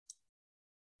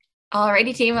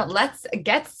Alrighty, team, let's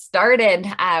get started.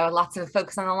 Lots of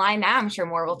folks on the line now. I'm sure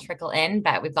more will trickle in,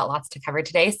 but we've got lots to cover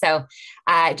today. So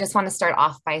I just want to start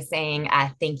off by saying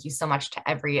thank you so much to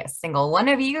every single one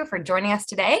of you for joining us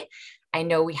today. I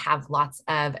know we have lots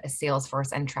of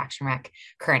Salesforce and Traction Rec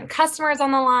current customers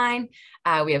on the line.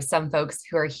 We have some folks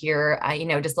who are here,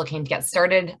 just looking to get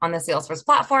started on the Salesforce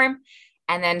platform,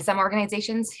 and then some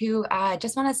organizations who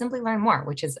just want to simply learn more,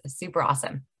 which is super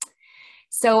awesome.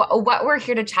 So what we're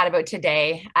here to chat about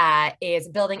today is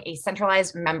building a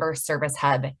centralized member service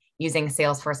hub using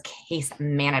Salesforce case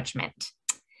management.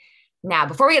 Now,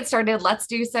 before we get started, let's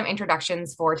do some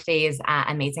introductions for today's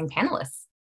amazing panelists.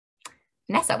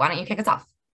 Vanessa, why don't you kick us off?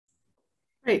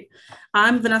 Great.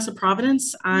 I'm Vanessa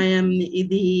Providence. I am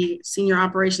the Senior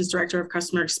Operations Director of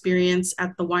Customer Experience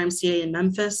at the YMCA in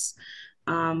Memphis,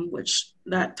 which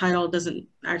that title doesn't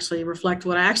actually reflect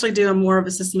what I actually do. I'm more of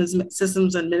a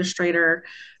systems administrator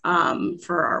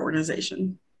for our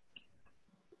organization.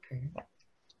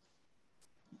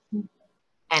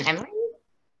 And Emily?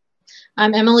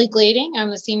 I'm Emily Glading. I'm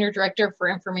the Senior Director for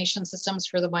Information Systems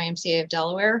for the YMCA of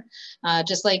Delaware.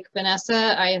 Just like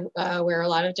Vanessa, I wear a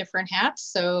lot of different hats.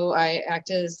 So I act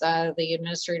as the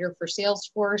administrator for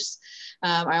Salesforce.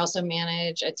 I also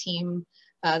manage a team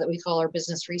that we call our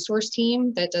business resource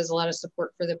team that does a lot of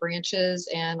support for the branches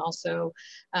and also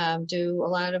do a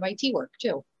lot of IT work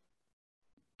too.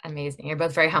 Amazing. You're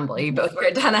both very humble. You both wear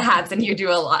a ton of hats and you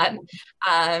do a lot.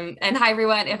 And hi,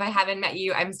 everyone. If I haven't met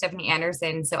you, I'm Stephanie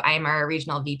Anderson. So I am our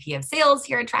Regional VP of Sales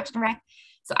here at Traction Rec.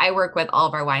 So I work with all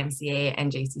of our YMCA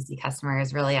and JCC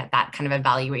customers really at that kind of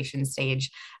evaluation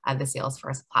stage of the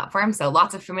Salesforce platform. So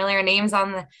lots of familiar names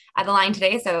at the line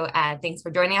today. So thanks for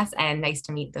joining us and nice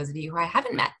to meet those of you who I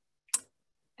haven't met.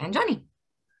 And Johnny.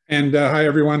 And hi,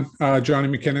 everyone. Johnny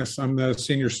McInnes. I'm the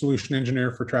Senior Solution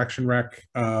Engineer for Traction Rec.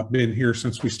 Been here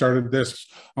since we started this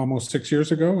almost 6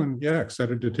 years ago. And yeah,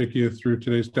 excited to take you through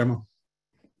today's demo.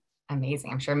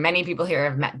 Amazing. I'm sure many people here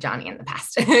have met Johnny in the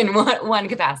past in one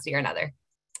capacity or another.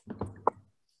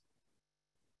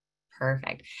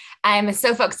 Perfect.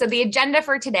 So folks, so the agenda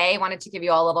for today, I wanted to give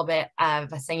you all a little bit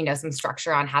of some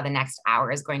structure on how the next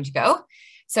hour is going to go.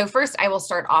 So first, I will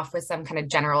start off with some kind of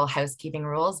general housekeeping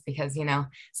rules because, it's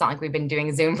not like we've been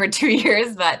doing Zoom for 2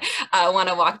 years, but I want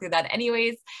to walk through that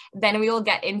anyways. Then we will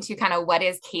get into kind of what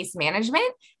is case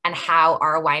management and how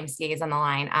our YMCAs on the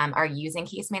line are using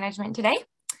case management today.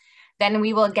 Then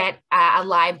we will get a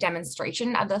live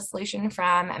demonstration of the solution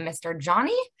from Mr.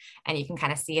 Johnny, and you can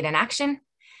kind of see it in action.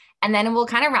 And then we'll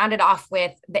kind of round it off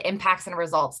with the impacts and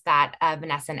results that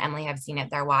Vanessa and Emily have seen at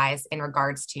their Ys in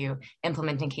regards to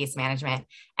implementing case management,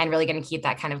 and really going to keep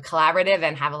that kind of collaborative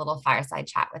and have a little fireside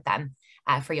chat with them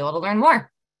for you all to learn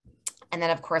more. And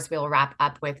then, of course, we will wrap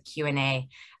up with Q&A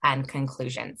and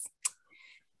conclusions.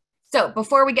 So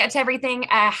before we get to everything,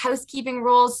 housekeeping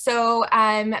rules. So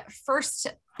first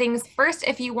things first,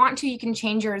 if you want to, you can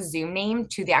change your Zoom name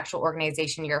to the actual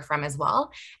organization you're from as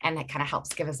well. And that kind of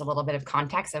helps give us a little bit of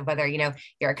context of whether,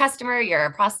 you're a customer, you're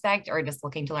a prospect, or just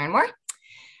looking to learn more.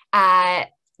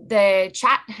 The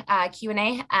chat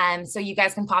Q&A, so you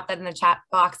guys can pop that in the chat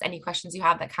box. Any questions you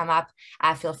have that come up,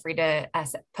 feel free to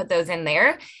put those in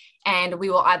there. And we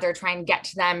will either try and get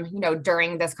to them,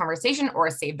 during this conversation or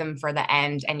save them for the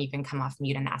end. And you can come off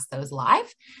mute and ask those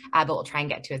live, but we'll try and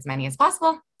get to as many as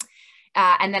possible.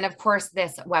 And then, of course,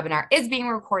 this webinar is being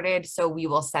recorded, so we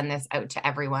will send this out to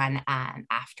everyone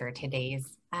after today's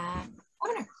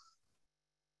webinar.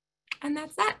 And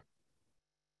that's that.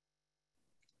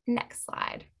 Next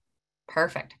slide.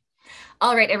 Perfect.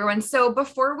 All right, everyone. So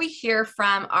before we hear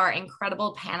from our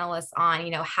incredible panelists on,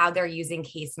 how they're using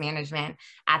case management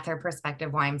at their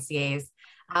prospective YMCAs,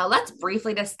 let's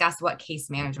briefly discuss what case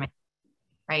management is,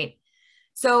 right?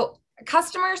 So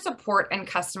customer support and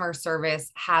customer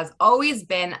service has always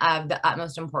been of the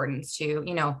utmost importance to,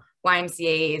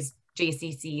 YMCAs,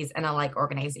 JCCs, and alike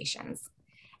organizations.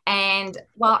 And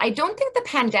while I don't think the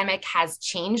pandemic has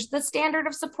changed the standard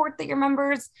of support that your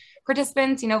members,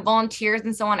 participants, volunteers,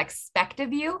 and so on expect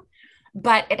of you,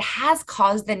 but it has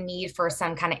caused the need for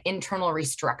some kind of internal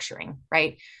restructuring,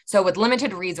 right? So with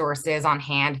limited resources on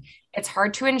hand, it's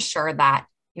hard to ensure that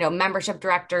membership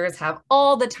directors have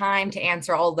all the time to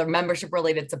answer all the membership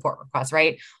related support requests,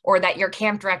 right? Or that your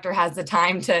camp director has the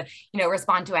time to,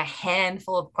 respond to a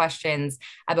handful of questions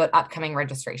about upcoming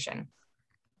registration.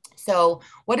 So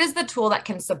what is the tool that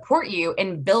can support you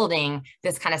in building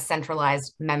this kind of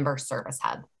centralized member service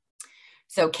hub?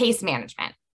 So case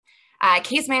management.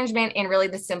 Case management, in really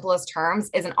the simplest terms,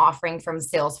 is an offering from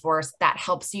Salesforce that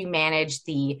helps you manage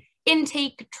the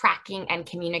intake, tracking, and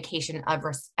communication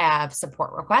of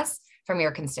support requests from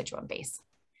your constituent base.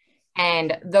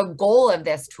 And the goal of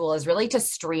this tool is really to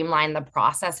streamline the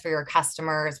process for your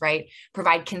customers, right?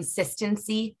 Provide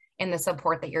consistency in the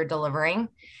support that you're delivering,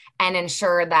 and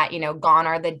ensure that, gone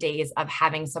are the days of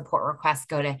having support requests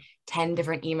go to 10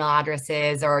 different email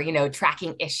addresses, or,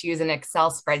 tracking issues in an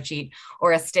Excel spreadsheet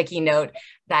or a sticky note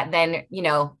that then,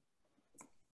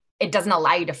 it doesn't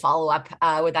allow you to follow up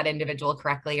with that individual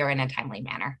correctly or in a timely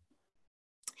manner.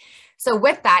 So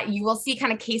with that, you will see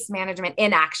kind of case management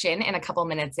in action in a couple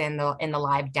minutes in the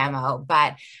live demo.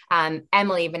 But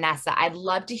Emily, Vanessa, I'd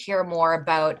love to hear more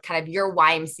about kind of your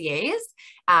YMCAs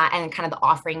and kind of the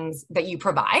offerings that you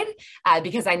provide,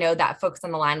 because I know that folks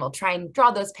on the line will try and draw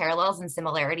those parallels and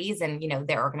similarities in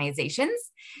their organizations.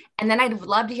 And then I'd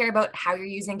love to hear about how you're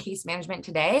using case management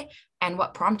today and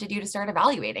what prompted you to start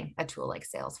evaluating a tool like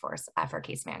Salesforce for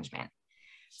case management.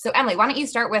 So Emily, why don't you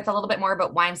start with a little bit more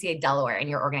about YMCA Delaware and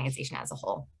your organization as a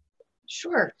whole?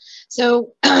 Sure.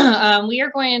 So we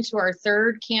are going into our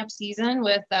third camp season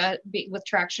with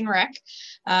Traction Rec.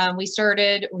 We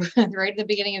started right at the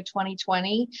beginning of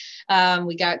 2020.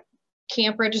 We got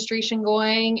camp registration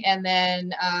going, and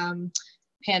then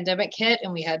pandemic hit,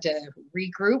 and we had to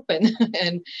regroup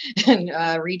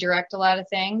and redirect a lot of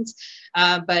things.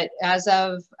 But as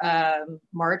of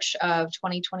March of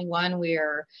 2021, we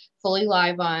are fully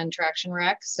live on Traction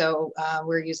Rec. So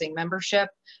we're using membership,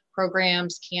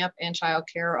 programs, camp, and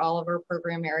childcare. All of our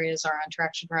program areas are on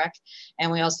Traction Rec,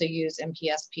 and we also use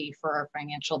MPSP for our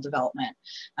financial development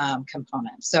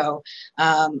component. So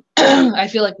I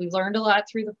feel like we've learned a lot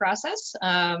through the process.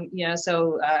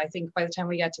 So I think by the time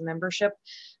we got to membership,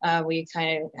 we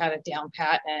kind of had it down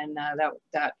pat, and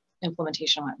that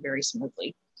implementation went very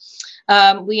smoothly.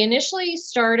 We initially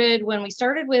started, when we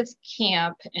started with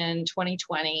camp in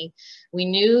 2020, we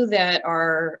knew that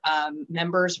our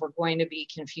members were going to be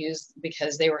confused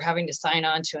because they were having to sign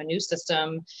on to a new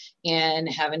system and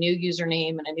have a new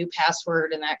username and a new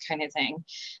password and that kind of thing.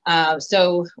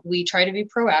 So we try to be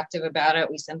proactive about it.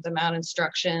 We sent them out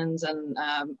instructions and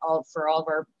for all of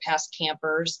our past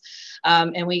campers.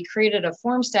 And we created a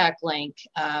form stack link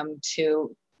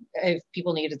to if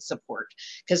people needed support,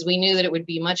 because we knew that it would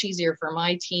be much easier for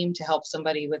my team to help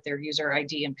somebody with their user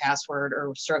ID and password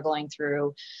or struggling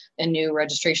through a new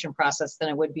registration process than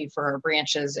it would be for our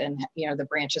branches and the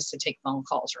branches to take phone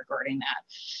calls regarding that.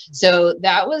 So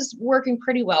that was working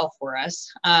pretty well for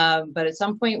us. But at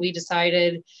some point we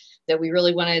decided that we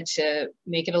really wanted to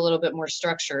make it a little bit more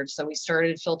structured. So we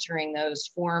started filtering those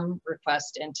form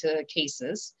requests into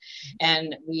cases,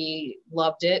 and we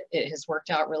loved it. It has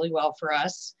worked out really well for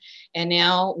us. And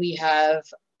now we have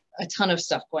a ton of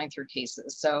stuff going through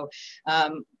cases. So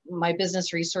my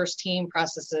business resource team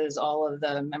processes all of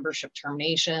the membership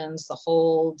terminations, the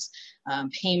holds,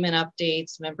 payment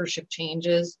updates, membership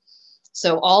changes.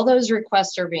 So all those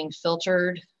requests are being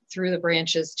filtered through the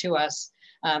branches to us.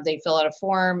 They fill out a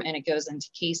form and it goes into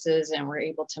cases, and we're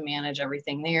able to manage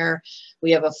everything there. We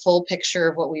have a full picture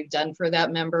of what we've done for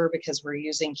that member because we're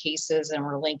using cases and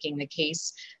we're linking the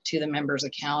case to the member's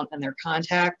account and their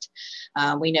contact.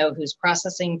 We know who's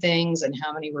processing things and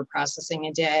how many we're processing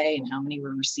a day and how many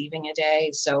we're receiving a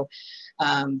day. So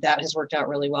that has worked out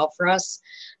really well for us.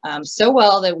 So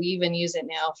well that we even use it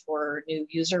now for new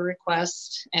user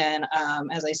requests. And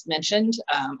as I mentioned,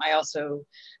 I also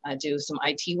do some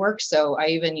IT work. So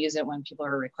I even use it when people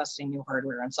are requesting new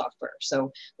hardware and software.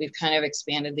 So we've kind of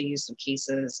expanded the use of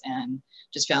cases and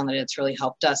just found that it's really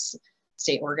helped us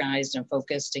stay organized and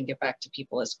focused and get back to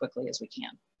people as quickly as we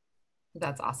can.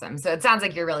 That's awesome. So it sounds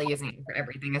like you're really using it for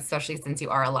everything, especially since you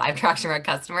are a live Traction Rec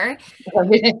customer.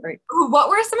 Right. What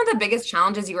were some of the biggest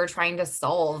challenges you were trying to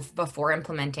solve before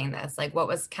implementing this? Like, what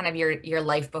was kind of your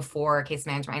life before case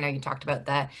management? I know you talked about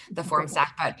the form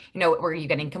stack, but were you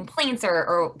getting complaints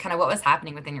or kind of what was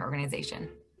happening within your organization?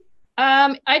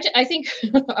 I think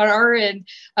on our end,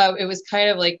 it was kind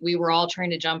of like we were all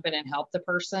trying to jump in and help the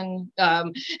person.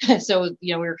 So,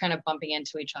 we were kind of bumping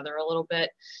into each other a little bit.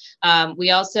 I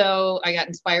got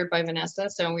inspired by Vanessa.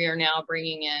 So we are now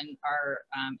bringing in our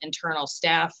internal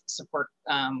staff support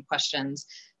questions,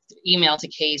 email to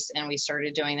case. And we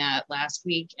started doing that last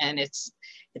week. And it's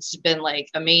been like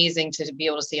amazing to be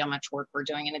able to see how much work we're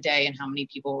doing in a day and how many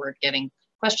people we're getting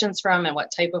questions from and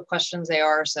what type of questions they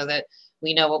are, so that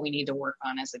we know what we need to work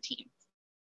on as a team.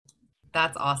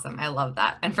 That's awesome. I love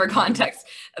that. And for context,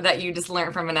 that you just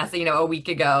learned from Vanessa, a week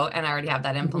ago, and I already have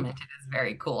that implemented is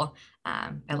very cool. I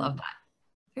love that.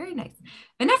 Very nice.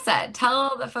 Vanessa,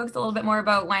 tell the folks a little bit more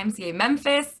about YMCA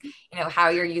Memphis, how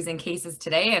you're using cases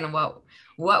today, and what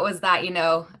was that,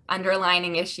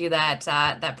 underlining issue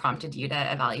that prompted you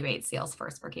to evaluate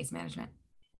Salesforce for case management?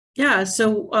 Yeah,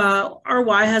 so our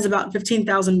Y has about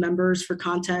 15,000 members for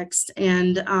context,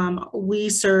 and we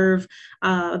serve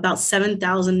about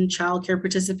 7,000 childcare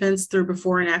participants through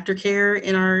before and after care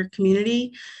in our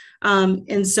community.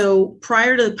 And so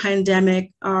prior to the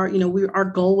pandemic,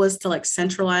 our goal was to like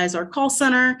centralize our call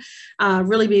center,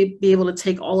 really be able to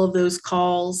take all of those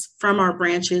calls from our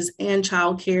branches and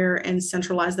childcare and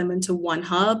centralize them into one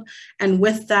hub. And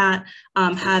with that,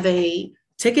 have a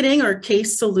ticketing or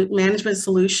management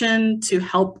solution to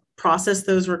help process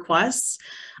those requests.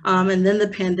 And then the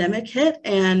pandemic hit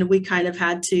and we kind of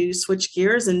had to switch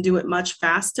gears and do it much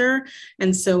faster.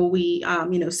 And so we,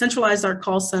 centralized our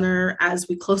call center as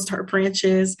we closed our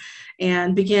branches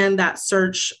and began that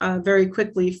search very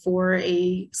quickly for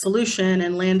a solution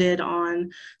and landed on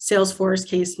Salesforce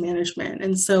case management.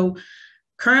 And so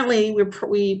currently,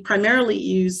 we primarily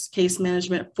use case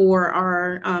management for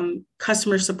our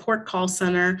customer support call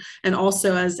center, and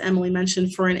also, as Emily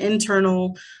mentioned, for an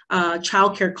internal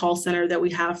childcare call center that we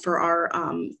have for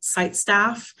our site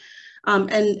staff.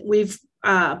 And we've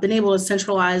been able to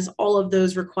centralize all of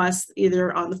those requests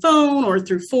either on the phone or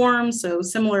through forms. So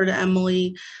similar to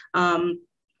Emily,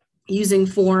 using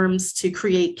forms to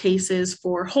create cases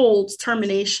for holds,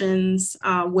 terminations,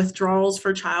 withdrawals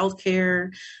for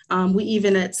childcare. We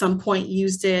even at some point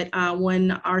used it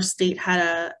when our state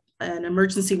had an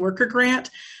emergency worker grant.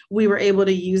 We were able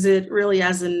to use it really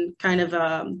as in kind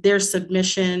of their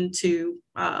submission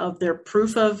of their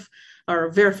proof of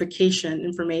or verification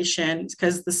information,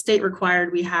 because the state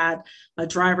required we had a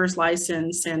driver's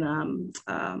license and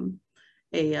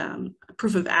a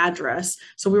proof of address.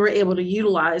 So we were able to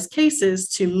utilize cases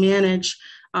to manage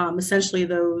essentially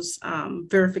those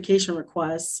verification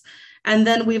requests. And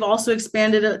then we've also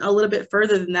expanded it a little bit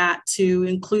further than that to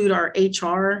include our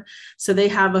HR. So they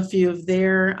have a few of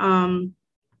their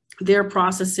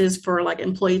processes for like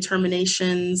employee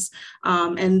terminations,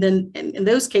 and then in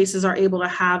those cases are able to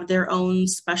have their own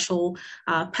special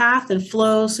path and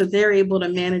flow, so they're able to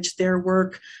manage their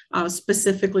work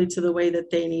specifically to the way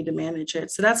that they need to manage it.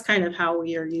 So that's kind of how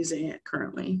we are using it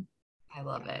currently. I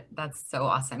love it. That's so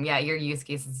awesome. Yeah, your use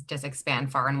cases just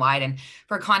expand far and wide. And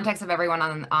for context of everyone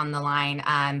on the line,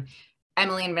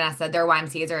 Emily and Vanessa, their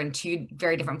YMCAs are in two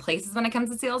very different places when it comes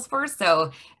to Salesforce.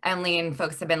 So Emily and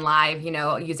folks have been live,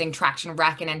 using Traction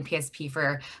Rec and NPSP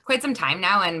for quite some time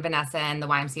now. And Vanessa and the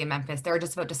YMCA Memphis, they're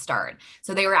just about to start.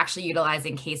 So they were actually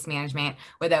utilizing case management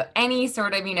without any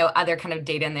sort of, other kind of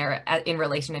data in there in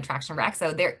relation to Traction Rec.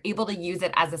 So they're able to use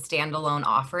it as a standalone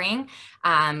offering,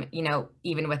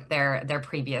 even with their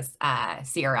previous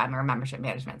CRM or membership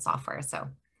management software. So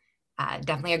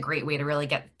definitely a great way to really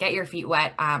get your feet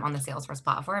wet on the Salesforce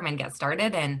platform and get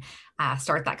started and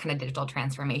start that kind of digital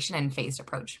transformation and phased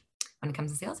approach when it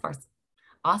comes to Salesforce.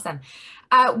 Awesome.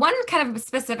 One kind of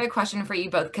specific question for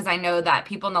you both, because I know that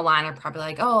people on the line are probably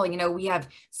like, oh, we have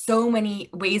so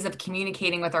many ways of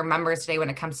communicating with our members today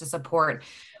when it comes to support.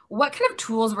 What kind of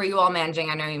tools were you all managing?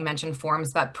 I know you mentioned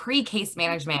forms, but pre-case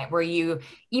management, were you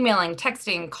emailing,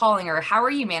 texting, calling, or how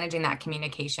are you managing that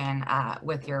communication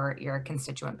with your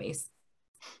constituent base?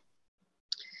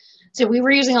 So we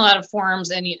were using a lot of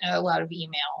forms and a lot of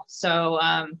email. So,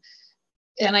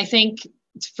 and I think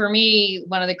for me,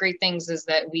 one of the great things is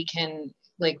that we can,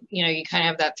 you kind of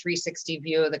have that 360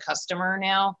 view of the customer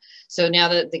now. So now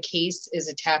that the case is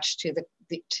attached to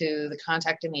the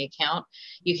contact in the account,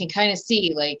 you can kind of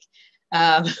see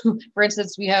for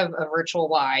instance, we have a virtual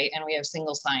Y and we have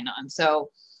single sign-on. So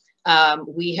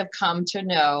we have come to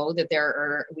know that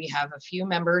we have a few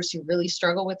members who really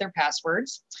struggle with their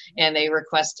passwords and they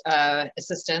request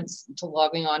assistance to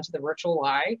logging on to the virtual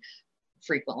Y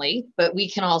frequently, but we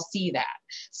can all see that.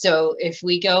 So if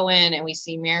we go in and we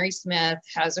see Mary Smith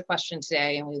has a question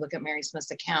today and we look at Mary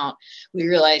Smith's account, we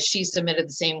realize she submitted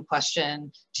the same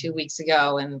question 2 weeks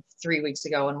ago and 3 weeks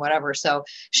ago and whatever. So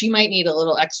she might need a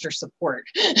little extra support.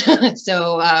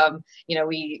 So,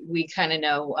 we kind of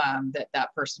know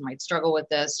that person might struggle with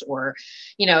this, or,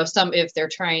 if they're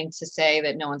trying to say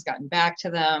that no one's gotten back to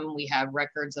them, we have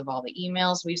records of all the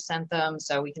emails we've sent them.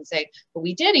 So we can say, but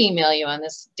we did email you on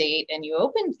this date and you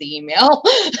opened the email.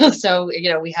 So,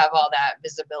 we have all that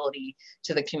visibility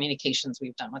to the communications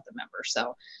we've done with the members.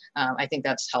 So I think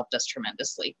that's helped us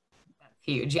tremendously. That's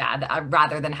huge. Yeah.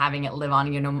 Rather than having it live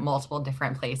on, multiple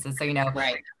different places. So,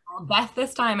 right. Beth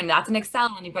this time, and that's an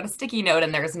Excel, and you've got a sticky note,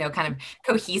 and there's no kind of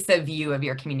cohesive view of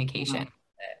your communication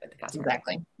with the customer.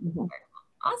 Exactly. Mm-hmm.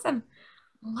 Awesome.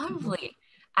 Lovely.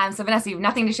 So Vanessa, you have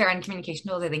nothing to share on communication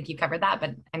tools. I think you covered that,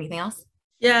 but anything else?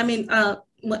 Yeah, I mean,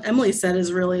 what Emily said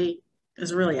is really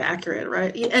accurate,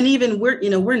 right? And even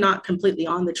we're not completely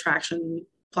on the Traction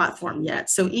platform yet.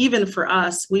 So even for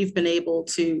us, we've been able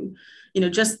to,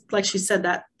 just like she said,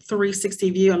 that 360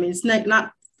 view. I mean, it's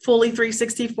not fully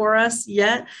 360 for us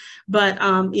yet, but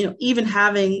even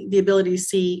having the ability to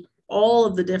see all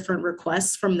of the different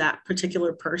requests from that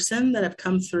particular person that have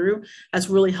come through has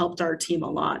really helped our team a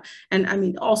lot. And I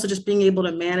mean, also just being able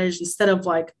to manage, instead of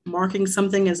like marking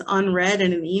something as unread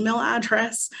in an email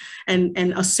address and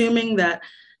assuming that,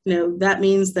 that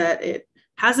means that it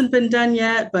hasn't been done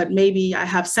yet, but maybe I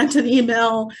have sent an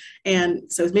email. And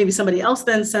so maybe somebody else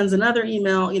then sends another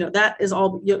email, that is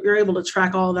all, you're able to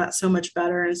track all of that so much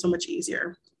better and so much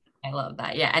easier. I love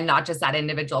that. Yeah. And not just that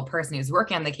individual person who's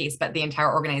working on the case, but the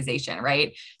entire organization,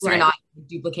 right? So right. You're not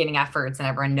duplicating efforts and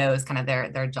everyone knows kind of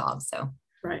their jobs. So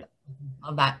right.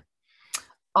 Love that.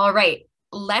 All right.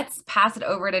 Let's pass it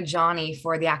over to Johnny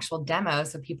for the actual demo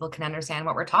so people can understand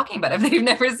what we're talking about if they've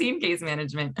never seen case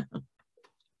management.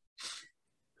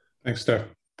 Thanks, Steph.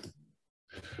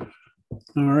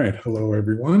 All right. Hello,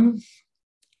 everyone.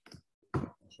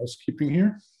 Housekeeping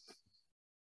here.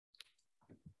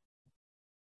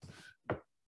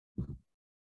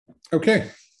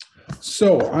 Okay,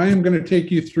 so I am going to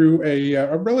take you through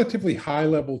a relatively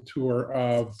high-level tour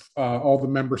of all the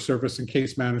member service and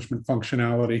case management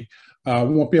functionality. We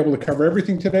won't be able to cover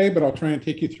everything today, but I'll try and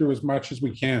take you through as much as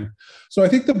we can. So I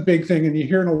think the big thing, and you're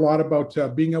hearing a lot about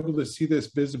being able to see this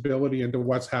visibility into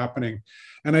what's happening,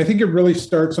 and I think it really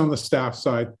starts on the staff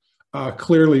side.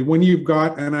 Clearly, when you've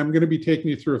got, and I'm going to be taking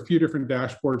you through a few different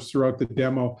dashboards throughout the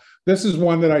demo. This is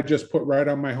one that I just put right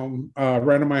on my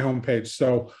homepage.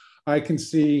 So I can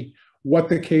see what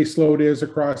the caseload is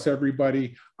across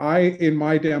everybody. In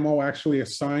my demo, actually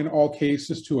assign all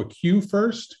cases to a queue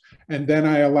first, and then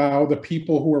I allow the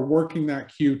people who are working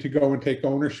that queue to go and take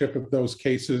ownership of those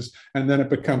cases, and then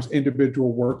it becomes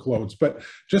individual workloads. But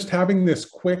just having this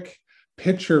quick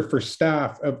picture for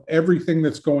staff of everything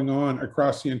that's going on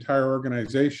across the entire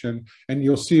organization, and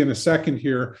you'll see in a second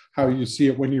here how you see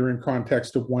it when you're in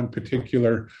context of one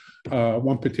particular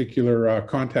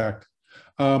contact.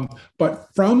 But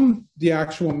from the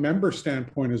actual member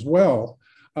standpoint as well,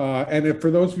 and for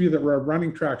those of you that were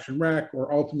running Traction Rec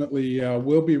or ultimately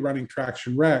will be running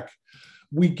Traction Rec,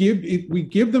 we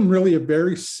give them really a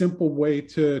very simple way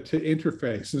to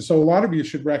interface. And so a lot of you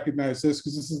should recognize this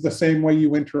because this is the same way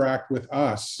you interact with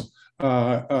us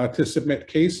to submit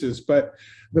cases. But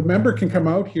the member can come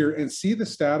out here and see the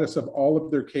status of all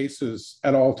of their cases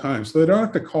at all times. So they don't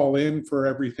have to call in for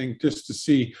everything just to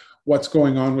see what's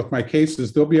going on with my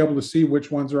cases. They'll be able to see which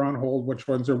ones are on hold, which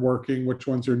ones are working, which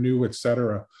ones are new, et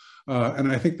cetera.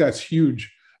 And I think that's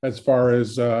huge as far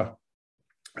as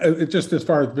just as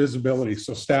far as visibility.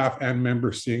 So staff and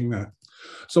members seeing that.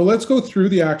 So let's go through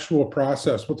the actual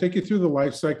process. We'll take you through the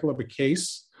life cycle of a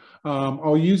case.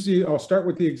 I'll start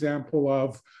with the example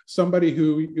of somebody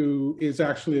who is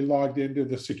actually logged into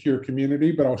the secure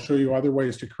community, but I'll show you other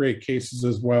ways to create cases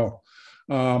as well.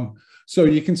 So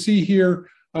you can see here,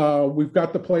 we've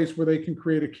got the place where they can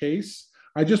create a case.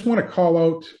 I just want to call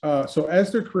out, so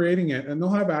as they're creating it, and they'll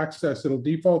have access, it'll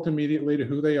default immediately to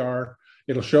who they are.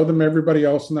 It'll show them everybody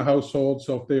else in the household.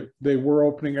 So if they were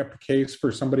opening up a case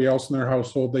for somebody else in their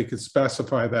household, they could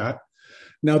specify that.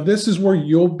 Now, this is where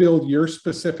you'll build your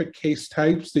specific case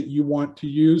types that you want to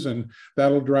use, and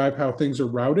that'll drive how things are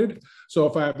routed. So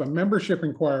if I have a membership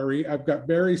inquiry, I've got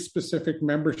very specific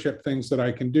membership things that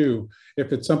I can do.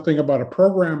 If it's something about a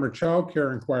program or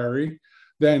childcare inquiry,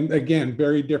 then again,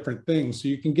 very different things. So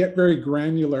you can get very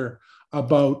granular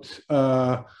about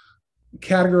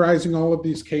categorizing all of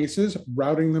these cases,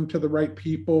 routing them to the right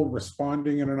people,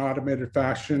 responding in an automated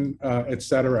fashion, et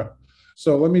cetera.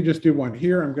 So let me just do one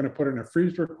here. I'm going to put in a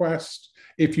freeze request.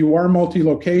 If you are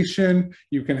multi-location,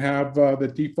 you can have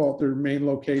the default their main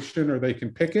location, or they can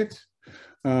pick it.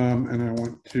 And I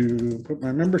want to put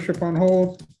my membership on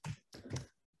hold.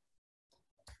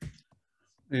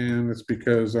 And it's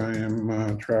because I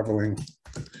am traveling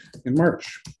in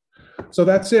March. So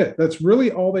that's it. That's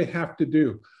really all they have to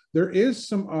do. There is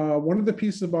some, one of the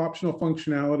pieces of optional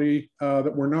functionality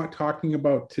that we're not talking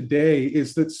about today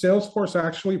is that Salesforce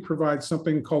actually provides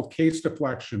something called case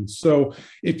deflection. So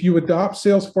if you adopt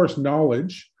Salesforce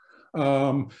knowledge,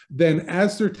 then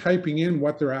as they're typing in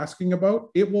what they're asking about,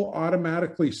 it will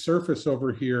automatically surface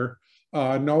over here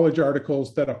knowledge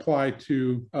articles that apply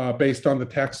to based on the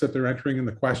text that they're entering in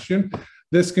the question.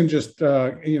 This can just,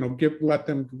 let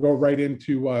them go right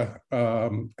into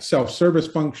self-service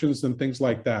functions and things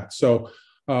like that. So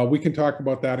we can talk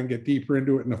about that and get deeper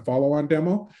into it in a follow-on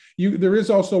demo. There is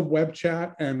also web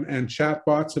chat and chat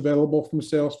bots available from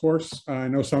Salesforce. I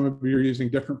know some of you are using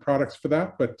different products for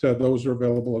that, but those are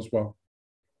available as well.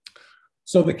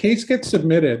 So the case gets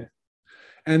submitted.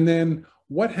 And then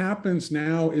what happens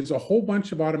now is a whole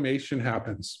bunch of automation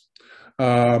happens.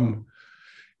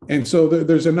 And so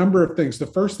there's a number of things. The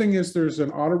first thing is there's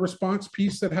an auto response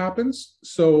piece that happens.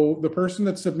 So the person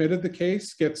that submitted the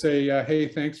case gets a, hey,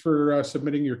 thanks for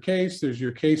submitting your case. There's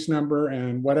your case number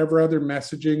and whatever other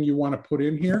messaging you want to put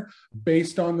in here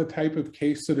based on the type of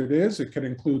case that it is. It could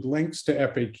include links to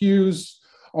FAQs,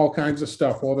 all kinds of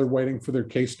stuff while they're waiting for their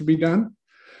case to be done.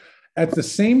 At the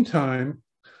same time,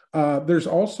 there's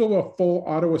also a full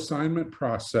auto assignment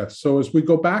process. So as we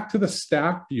go back to the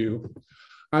staff view,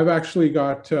 I've actually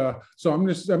got, so I'm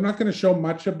not going to show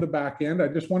much of the back end. I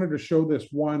just wanted to show this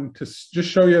one to just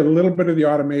show you a little bit of the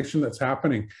automation that's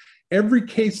happening. Every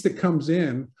case that comes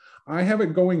in, I have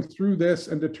it going through this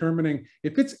and determining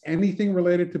if it's anything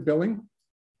related to billing,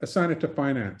 assign it to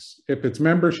finance. If it's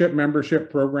membership,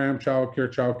 program,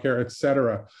 childcare, et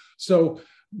cetera. So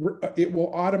it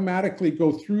will automatically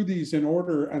go through these in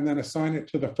order and then assign it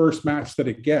to the first match that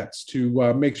it gets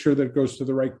to make sure that it goes to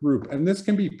the right group. And this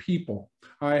can be people.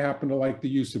 I happen to like the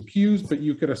use of queues, but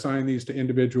you could assign these to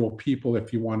individual people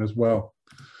if you want as well.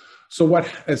 So what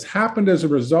has happened as a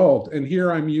result, and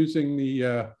here I'm using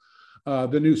the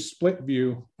new split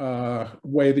view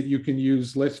way that you can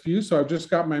use list view. So I've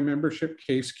just got my membership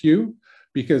case queue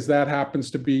because that happens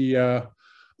to be the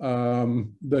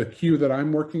queue that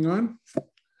I'm working on.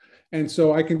 And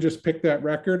so I can just pick that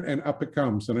record and up it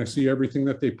comes. And I see everything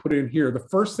that they put in here. The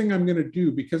first thing I'm going to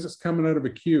do, because it's coming out of a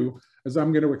queue, is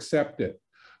I'm going to accept it.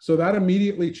 So that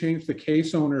immediately changed the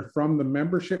case owner from the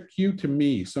membership queue to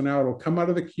me. So now it'll come out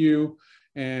of the queue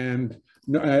and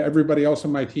everybody else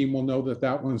on my team will know that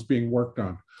that one's being worked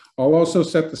on. I'll also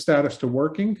set the status to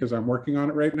working because I'm working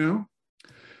on it right now.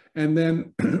 And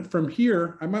then from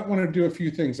here, I might want to do a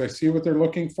few things. I see what they're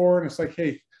looking for and it's like,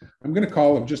 hey, I'm going to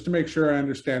call them just to make sure I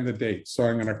understand the dates. So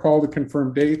I'm going to call the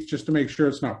confirmed dates just to make sure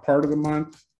it's not part of the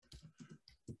month.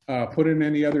 Put in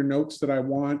any other notes that I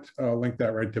want, link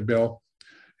that right to Bill.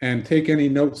 And take any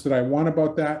notes that I want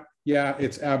about that. Yeah,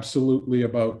 it's absolutely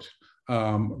about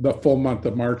the full month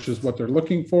of March is what they're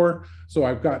looking for. So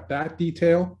I've got that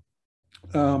detail.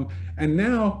 And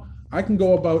now I can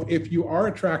go about, if you are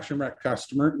a Traction Rec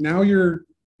customer, now you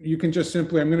can just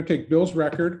simply, I'm going to take Bill's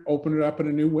record, open it up in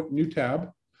a new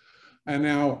tab. And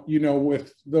now, you know,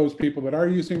 with those people that are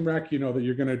using Rec, you know that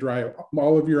you're going to drive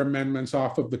all of your amendments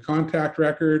off of the contact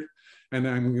record. And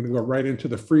then I'm going to go right into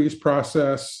the freeze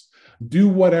process. Do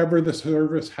whatever the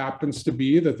service happens to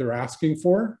be that they're asking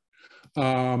for,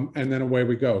 and then away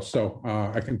we go. So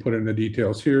I can put in the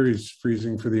details here. He's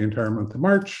freezing for the entire month of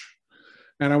March.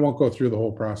 And I won't go through the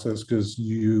whole process because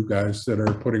you guys that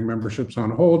are putting memberships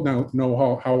on hold now know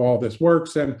how all this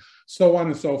works and so on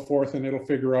and so forth. And it'll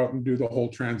figure out and do the whole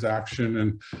transaction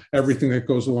and everything that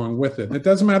goes along with it. And it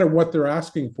doesn't matter what they're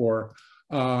asking for.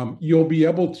 You'll be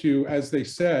able to, as they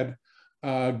said,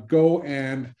 go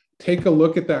and take a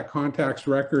look at that contacts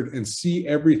record and see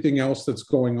everything else that's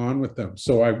going on with them.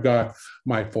 So I've got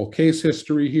my full case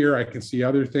history here. I can see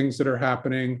other things that are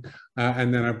happening.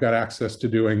 And then I've got access to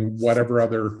doing whatever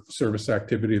other service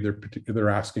activity they're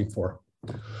asking for.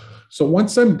 So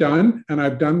once I'm done and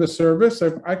I've done the service,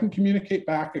 I can communicate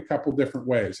back a couple different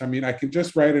ways. I mean, I can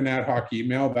just write an ad hoc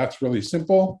email. That's really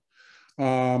simple.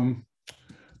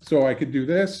 So I could do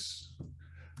this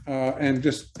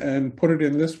and put it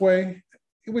in this way,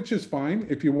 which is fine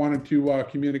if you wanted to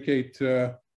communicate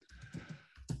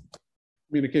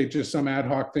just some ad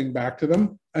hoc thing back to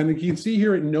them. And you can see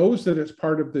here, it knows that it's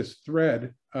part of this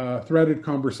threaded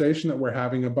conversation that we're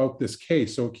having about this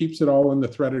case. So it keeps it all in the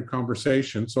threaded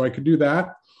conversation. So I could do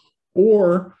that.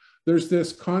 Or there's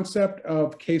this concept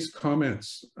of case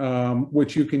comments,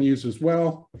 which you can use as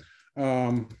well.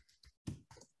 So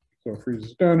freeze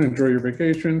is done, enjoy your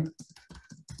vacation.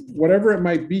 Whatever it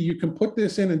might be, you can put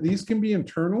this in and these can be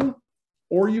internal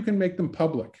or you can make them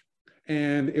public.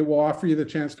 And it will offer you the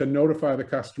chance to notify the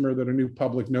customer that a new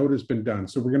public note has been done.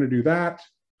 So we're going to do that.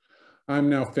 I'm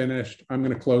now finished. I'm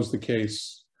going to close the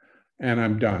case and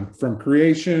I'm done. From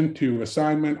creation to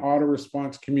assignment, auto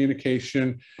response,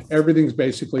 communication, everything's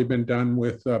basically been done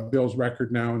with Bill's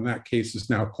record now, and that case is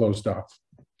now closed off.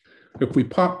 If we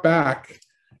pop back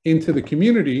into the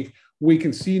community, we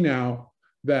can see now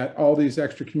that all these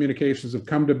extra communications have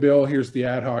come to Bill. Here's the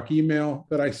ad hoc email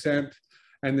that I sent.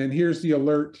 And then here's the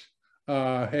alert.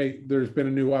 Hey, there's been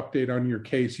a new update on your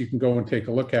case. You can go and take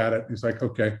a look at it. He's like,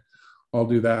 okay, I'll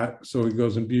do that. So he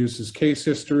goes and views his case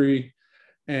history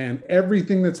and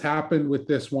everything that's happened with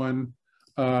this one,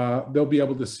 they'll be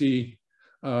able to see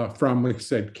from, like I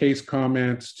said, case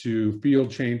comments to field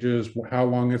changes, how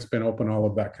long it's been open, all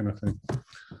of that kind of thing.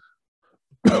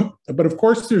 But of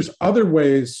course, there's other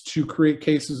ways to create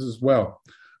cases as well.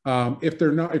 If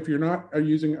you're not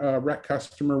using a rec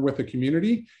customer with a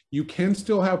community, you can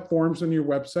still have forms on your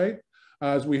website.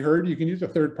 As we heard, you can use a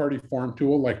third-party form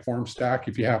tool like FormStack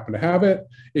if you happen to have it.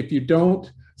 If you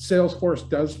don't, Salesforce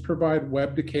does provide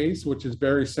web to case, which is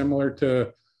very similar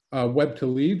to web to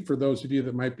lead for those of you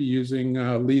that might be using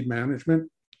lead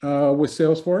management with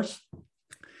Salesforce.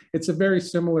 It's a very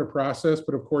similar process,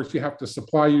 but of course you have to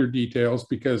supply your details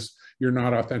because you're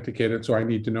not authenticated, so I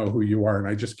need to know who you are, and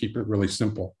I just keep it really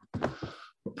simple.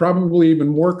 Probably even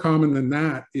more common than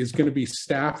that is going to be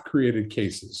staff-created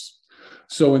cases.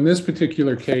 So in this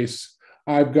particular case,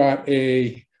 I'm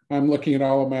looking at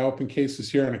all of my open cases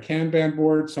here on a Kanban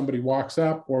board. Somebody walks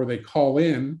up or they call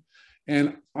in,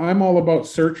 and I'm all about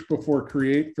search before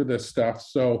create for this stuff.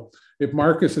 So if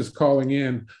Marcus is calling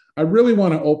in, I really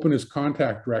want to open his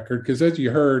contact record because, as you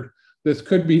heard, this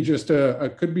could be just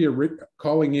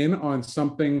calling in on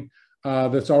something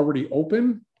that's already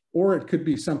open, or it could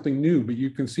be something new, but you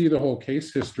can see the whole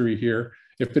case history here.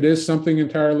 If it is something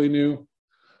entirely new,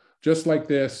 just like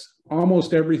this,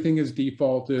 almost everything is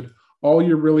defaulted. All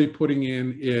you're really putting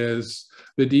in is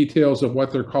the details of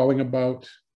what they're calling about.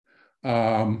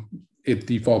 It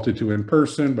defaulted to in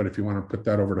person, but if you want to put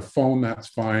that over to phone, that's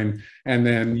fine. And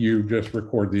then you just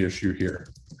record the issue here.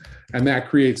 And that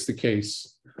creates the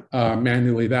case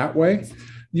manually that way.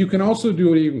 You can also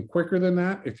do it even quicker than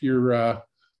that. If you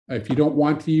don't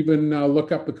want to even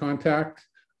look up the contact,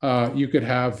 you could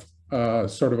have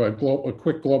sort of a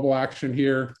quick global action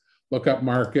here. Look up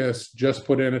Marcus, just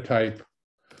put in a type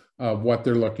of what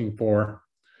they're looking for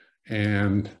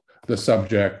and the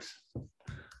subject,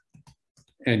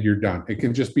 and you're done. It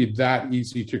can just be that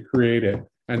easy to create it,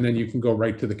 and then you can go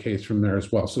right to the case from there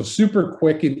as well. So super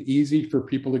quick and easy for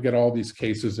people to get all these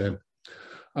cases in.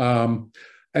 And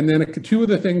then two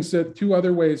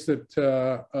other ways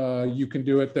that you can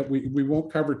do it that we won't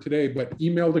cover today, but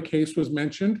email the case was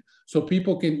mentioned. So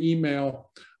people can email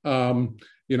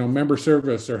member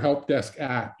service or help desk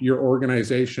at your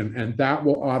organization, and that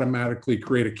will automatically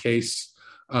create a case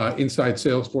inside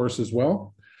Salesforce as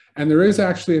well. And there is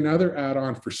actually another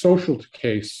add-on for social to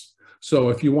case. So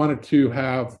if you wanted to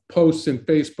have posts in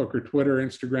Facebook or Twitter,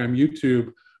 Instagram,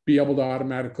 YouTube, be able to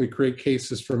automatically create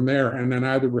cases from there and then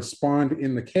either respond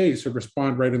in the case or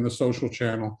respond right in the social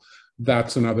channel,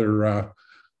 that's another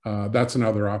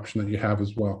option that you have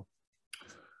as well.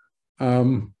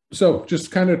 So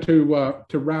just kind of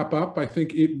to wrap up, I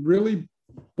think it really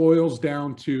boils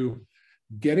down to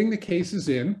getting the cases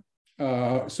in.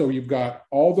 So you've got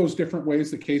all those different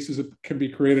ways that cases can be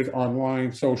created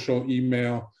online, social,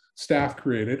 email, staff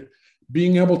created.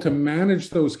 Being able to manage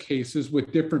those cases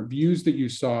with different views that you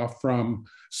saw, from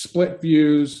split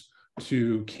views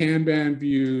to Kanban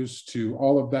views to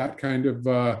all of that kind of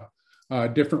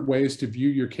different ways to view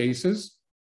your cases.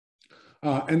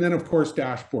 And then, of course,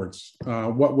 dashboards.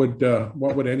 What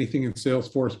would anything in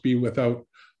Salesforce be without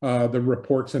the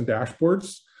reports and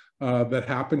dashboards that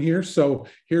happen here? So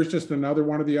here's just another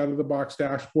one of the out-of-the-box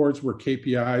dashboards where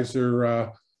KPIs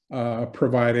are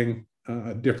providing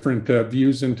different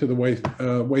views into the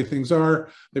way things are.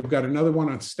 They've got another one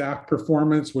on staff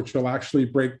performance, which will actually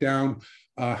break down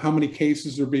how many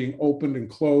cases are being opened and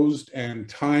closed, and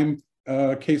time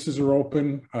cases are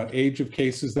open, age of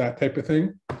cases, that type of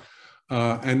thing.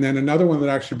 And then another one that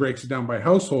actually breaks it down by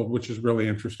household, which is really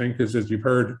interesting because, as you've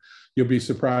heard, you'll be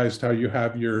surprised how you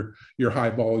have your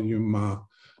high volume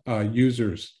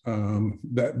users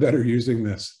that are using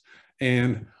this.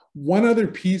 And one other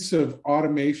piece of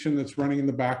automation that's running in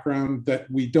the background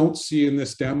that we don't see in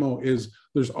this demo is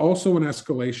there's also an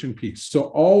escalation piece. So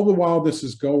all the while this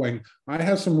is going, I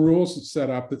have some rules set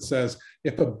up that says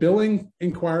if a billing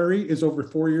inquiry is over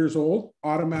 4 years old,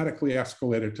 automatically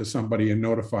escalate it to somebody and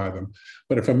notify them.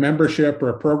 But if a membership or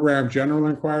a program general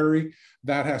inquiry,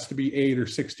 that has to be 8 or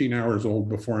 16 hours old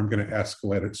before I'm going to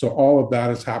escalate it. So all of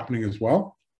that is happening as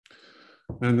well.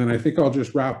 And then I think I'll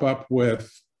just wrap up with,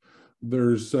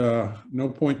 there's no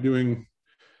point doing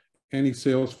any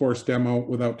Salesforce demo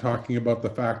without talking about the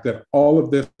fact that all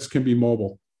of this can be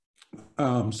mobile.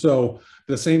 So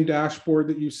the same dashboard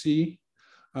that you see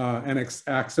and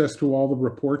access to all the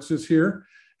reports is here,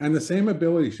 and the same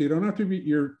ability. So you don't have to be,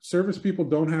 your service people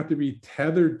don't have to be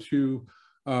tethered to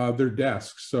their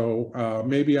desks. So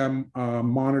maybe I'm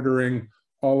monitoring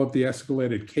all of the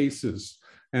escalated cases,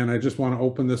 and I just want to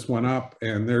open this one up,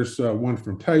 and there's one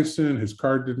from Tyson. His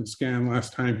card didn't scan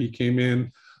last time he came in,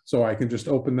 so I can just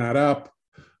open that up.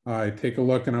 I take a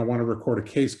look and I want to record a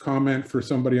case comment for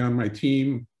somebody on my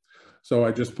team. So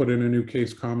I just put in a new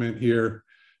case comment here,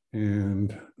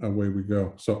 and away we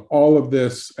go. So all of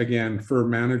this, again, for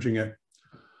managing it,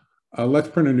 let's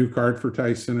print a new card for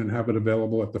Tyson and have it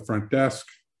available at the front desk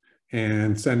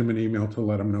and send him an email to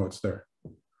let him know it's there.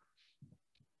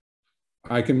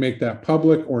 I can make that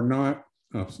public or not.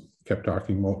 Oh, kept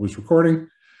talking while it was recording.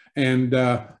 And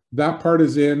that part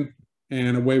is in,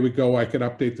 and away we go. I could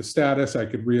update the status. I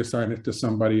could reassign it to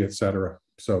somebody, etc.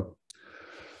 So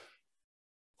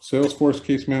Salesforce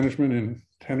case management in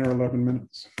 10 or 11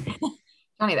 minutes.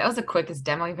 Johnny, that was the quickest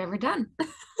demo you've ever done.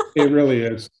 It really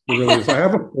is. It really is. I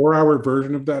have a 4-hour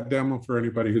version of that demo for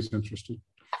anybody who's interested.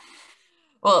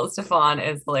 Well, Stefan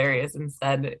is hilarious and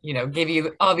said, gave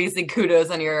you obviously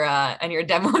kudos on your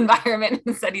demo environment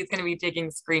and said he's going to be taking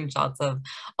screenshots of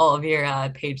all of your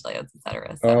page layouts,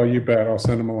 etc. So. Oh, you bet. I'll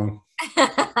send them along.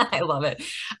 I love it.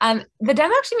 The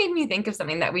demo actually made me think of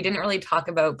something that we didn't really talk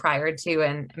about prior to,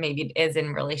 and maybe it is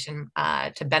in relation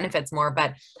to benefits more,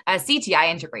 but CTI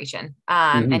integration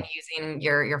and using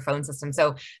your phone system.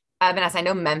 So Vanessa, I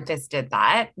know Memphis did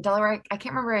that. Delaware, I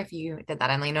can't remember if you did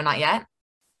that, Emily. No, not yet.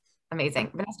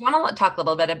 Amazing. Vanessa, do you want to talk a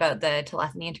little bit about the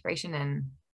telephony integration and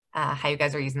how you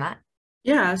guys are using that?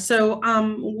 Yeah, so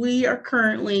we are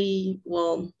currently,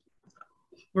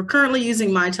 we're currently using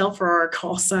Mitel for our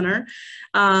call center.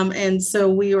 And so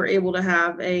we were able to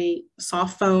have a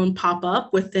soft phone pop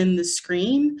up within the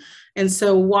screen. And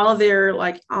so while they're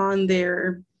like on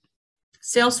their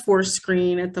Salesforce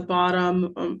screen at the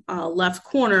bottom left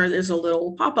corner, there's a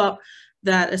little pop-up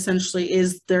that essentially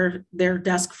is their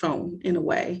desk phone in a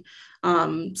way.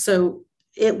 So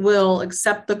it will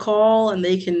accept the call and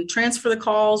they can transfer the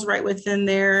calls right within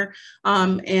there.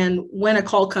 And when a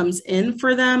call comes in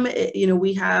for them,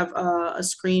 we have a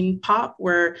screen pop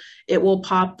where it will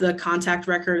pop the contact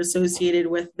record associated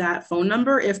with that phone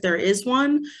number if there is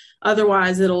one.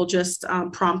 Otherwise, it'll just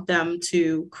prompt them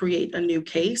to create a new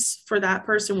case for that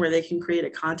person where they can create a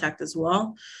contact as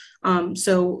well.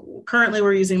 So currently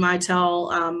we're using Mitel.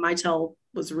 Mitel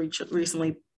was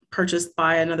recently purchased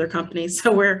by another company.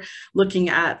 So we're looking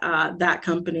at that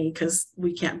company because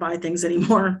we can't buy things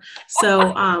anymore.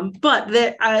 So, but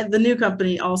the new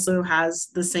company also has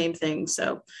the same thing.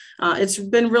 So it's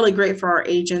been really great for our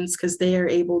agents because they are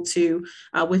able to,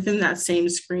 within that same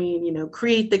screen,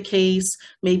 create the case,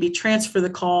 maybe transfer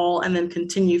the call, and then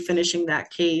continue finishing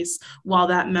that case while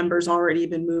that member's already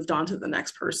been moved on to the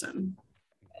next person.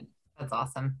 That's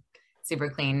awesome. Super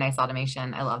clean, nice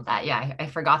automation. I love that. Yeah, I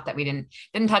forgot that we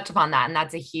didn't touch upon that, and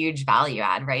that's a huge value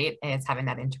add, right? It's having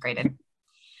that integrated.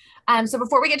 So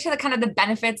before we get to the kind of the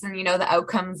benefits and the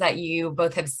outcomes that you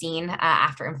both have seen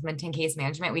after implementing case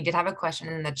management, we did have a question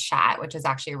in the chat, which is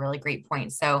actually a really great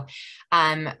point. So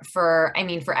for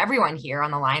everyone here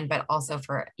on the line, but also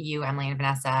for you, Emily and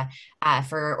Vanessa,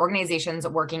 for organizations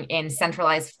working in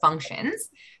centralized functions.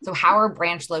 So how are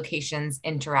branch locations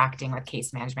interacting with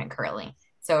case management currently?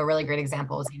 So a really great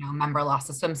example is, a member lost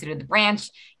a swimsuit at the branch,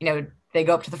 they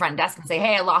go up to the front desk and say,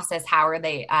 hey, I lost this. How are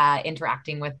they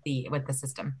interacting with the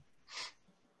system?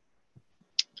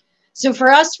 So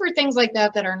for us, for things like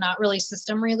that are not really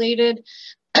system related,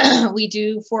 we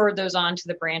do forward those on to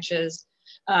the branches.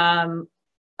 I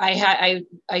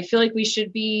feel like we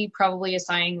should be probably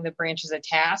assigning the branches a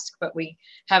task, but we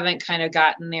haven't kind of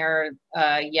gotten there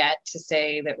yet to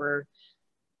say that we're,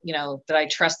 that I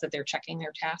trust that they're checking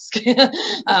their task.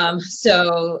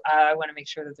 So I want to make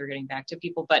sure that they're getting back to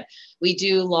people, but we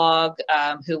do log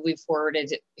who we've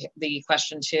forwarded the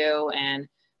question to and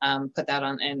put that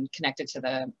on and connect it to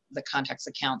the contacts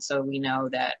account. So we know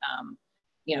that,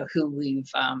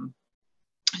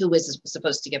 who is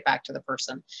supposed to get back to the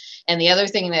person. And the other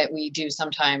thing that we do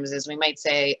sometimes is we might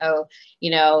say, oh,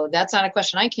 that's not a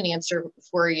question I can answer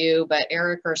for you, but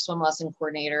Eric, our swim lesson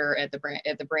coordinator at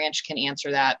the branch can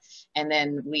answer that. And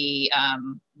then we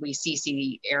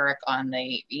CC Eric on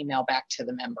the email back to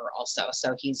the member also.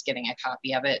 So he's getting a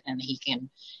copy of it and he can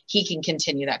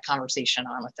continue that conversation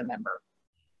on with the member.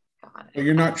 But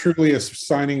you're not truly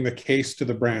assigning the case to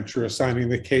the branch. You're assigning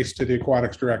the case to the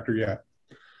aquatics director yet.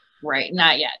 Right,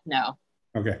 not yet. No.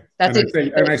 Okay. That's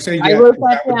I say I yet, wrote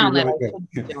that down really that I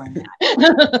should be doing that.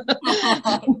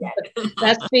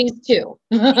 That's phase 2.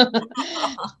 Love it.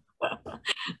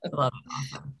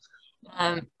 Awesome.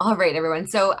 All right, everyone.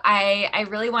 So I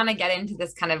really want to get into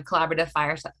this kind of collaborative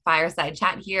fireside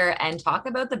chat here and talk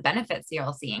about the benefits you're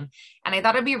all seeing. And I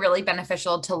thought it'd be really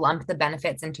beneficial to lump the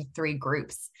benefits into 3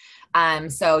 groups.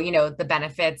 So, the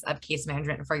benefits of case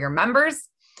management for your members,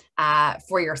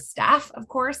 for your staff, of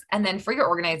course, and then for your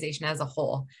organization as a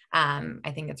whole.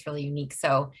 I think it's really unique.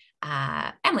 So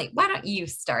Emily, why don't you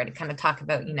start to kind of talk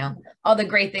about, all the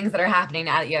great things that are happening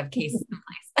now that you have cases in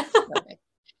place?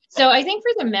 So I think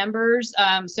for the members,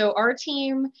 so our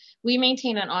team, we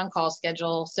maintain an on-call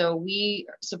schedule. So we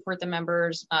support the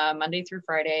members Monday through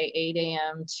Friday, 8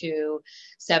 a.m. to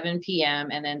 7 p.m.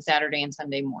 and then Saturday and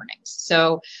Sunday mornings.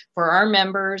 So for our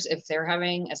members, if they're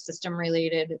having a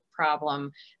system-related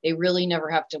problem, they really never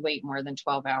have to wait more than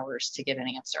 12 hours to get an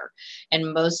answer.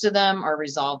 And most of them are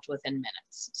resolved within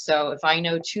minutes. So if I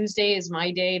know Tuesday is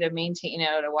my day to maintain,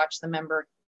 to watch the member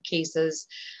cases,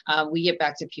 we get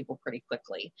back to people pretty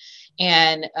quickly.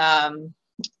 And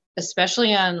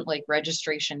especially on like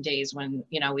registration days when,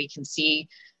 we can see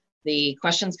the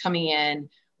questions coming in,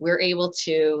 we're able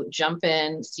to jump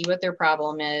in, see what their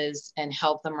problem is, and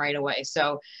help them right away.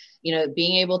 So,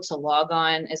 being able to log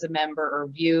on as a member or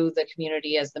view the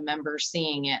community as the member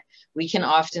seeing it, we can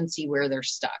often see where they're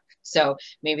stuck. So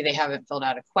maybe they haven't filled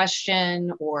out a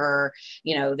question, or,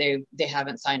 they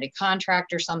haven't signed a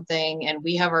contract or something. And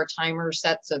we have our timer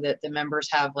set so that the members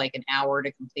have like an hour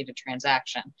to complete a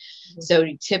transaction. Mm-hmm. So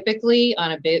typically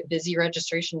on a busy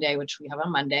registration day, which we have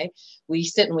on Monday, we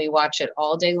sit and we watch it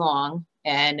all day long.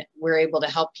 And we're able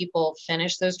to help people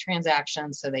finish those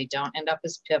transactions so they don't end up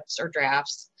as PIPs or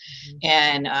drafts.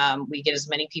 Mm-hmm. And we get as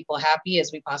many people happy as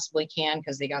we possibly can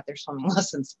because they got their swimming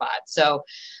lesson spot. So,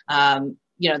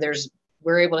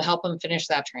 we're able to help them finish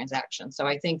that transaction. So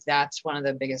I think that's one of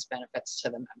the biggest benefits to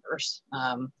the members,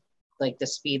 like the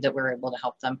speed that we're able to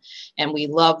help them. And we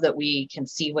love that we can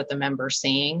see what the member's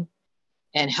saying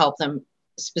and help them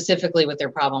specifically with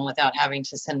their problem without having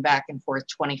to send back and forth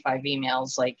 25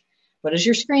 emails like, what does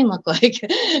your screen look like?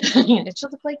 It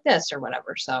should look like this or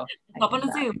whatever. So hop on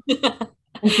a Zoom. Yeah.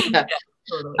 Yeah,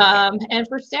 totally. And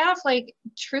for staff, like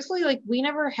truthfully, like we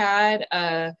never had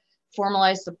a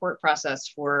formalized support process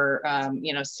for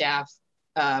staff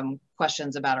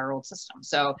questions about our old system.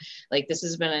 So like this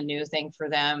has been a new thing for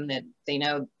them, that they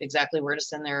know exactly where to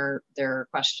send their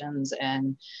questions,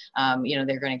 and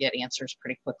they're going to get answers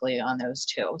pretty quickly on those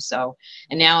too. So,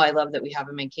 and now I love that we have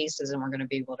them in cases, and we're going to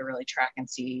be able to really track and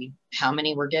see how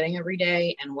many we're getting every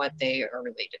day and what they are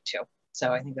related to.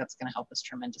 So I think that's going to help us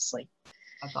tremendously.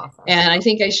 That's awesome. And I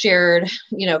think I shared,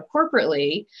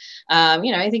 corporately,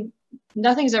 I think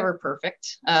nothing's ever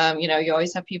perfect. You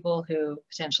always have people who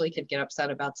potentially could get upset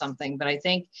about something, but I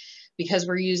think because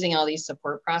we're using all these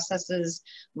support processes,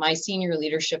 my senior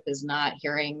leadership is not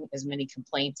hearing as many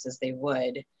complaints as they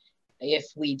would if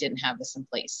we didn't have this in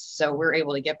place. So we're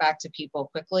able to get back to people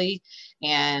quickly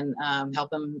and help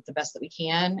them the best that we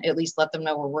can, at least let them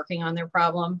know we're working on their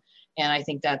problem. And I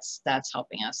think that's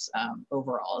helping us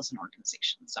overall as an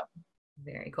organization. So.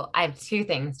 Very cool. I have two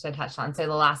things to touch on. So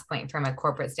the last point from a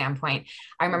corporate standpoint,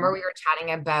 I remember we were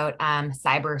chatting about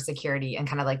cybersecurity and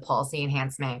kind of like policy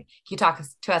enhancement. Can you talk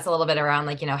to us a little bit around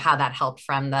like, you know, how that helped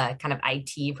from the kind of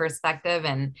IT perspective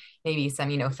and maybe some,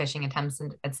 you know, phishing attempts,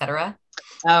 and et cetera?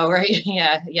 Oh, right.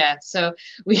 Yeah. So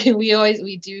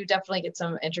we do definitely get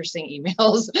some interesting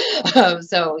emails.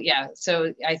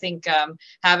 So I think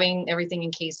having everything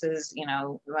in cases, you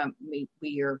know,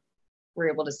 we're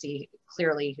able to see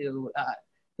clearly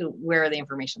where the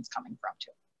information's coming from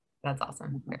too. That's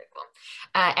awesome. Very cool.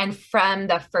 And from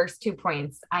the first 2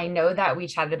 points, I know that we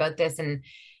chatted about this, and,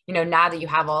 you know, now that you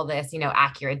have all this, you know,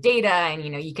 accurate data, and, you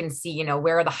know, you can see, you know,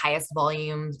 where are the highest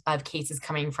volumes of cases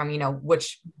coming from, you know,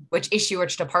 which issue,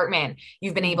 which department,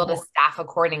 you've been able to staff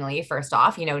accordingly, first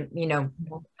off,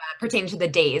 pertaining to the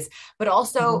days, but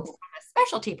also from a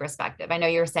specialty perspective. I know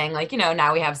you're saying, like, you know,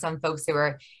 now we have some folks who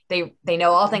are, they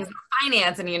know all things about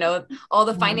finance, and, you know, all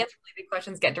the finance related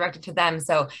questions get directed to them.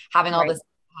 So having all this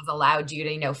has allowed you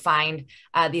to, you know, find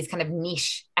these kind of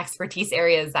niche expertise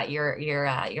areas that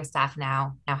your staff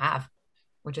now have,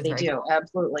 which is very cool.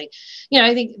 Absolutely. You know,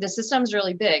 I think the system's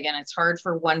really big, and it's hard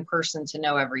for one person to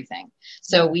know everything.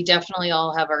 So we definitely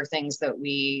all have our things that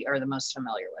we are the most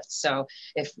familiar with. So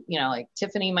if, you know, like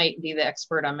Tiffany might be the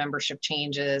expert on membership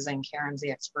changes, and Karen's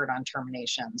the expert on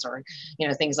terminations, or, you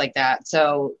know, things like that.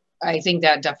 So I think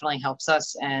that definitely helps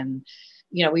us. And,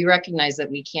 you know, we recognize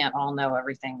that we can't all know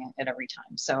everything at every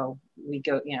time. So we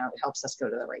go, you know, it helps us go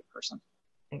to the right person.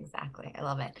 Exactly. I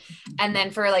love it. And then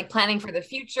for like planning for the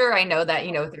future, I know that,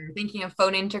 you know, if you're thinking of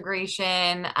phone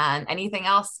integration, anything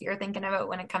else you're thinking about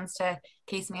when it comes to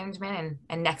case management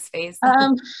and next phase?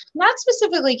 Not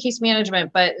specifically case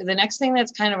management, but the next thing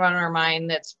that's kind of on our mind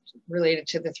that's related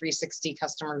to the 360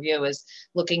 customer view is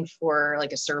looking for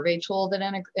like a survey tool that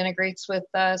integrates with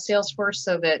Salesforce,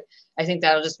 so that I think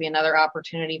that'll just be another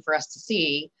opportunity for us to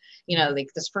see, you know, like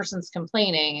this person's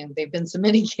complaining and they've been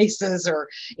submitting cases, or,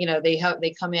 you know, they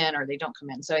come in or they don't come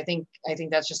in. So I think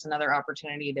that's just another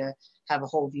opportunity to have a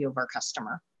whole view of our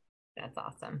customer. That's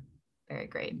awesome. Very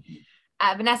great.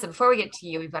 Vanessa, before we get to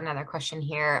you, we've got another question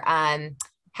here.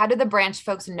 How do the branch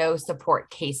folks know support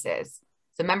cases?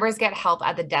 So members get help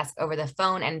at the desk over the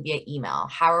phone and via email.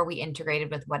 How are we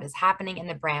integrated with what is happening in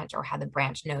the branch, or how the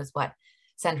branch knows what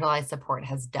centralized support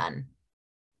has done?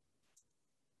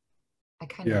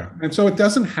 And so it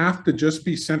doesn't have to just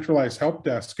be centralized help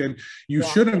desk, and you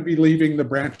shouldn't be leaving the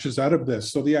branches out of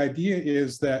this. So the idea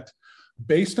is that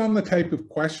based on the type of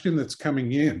question that's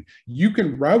coming in, you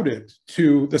can route it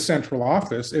to the central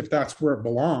office if that's where it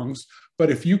belongs.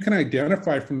 But if you can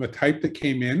identify from the type that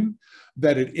came in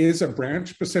that it is a branch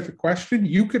specific question,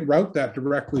 you could route that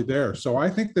directly there. So I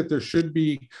think that there should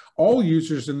be, all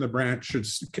users in the branch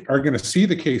are going to see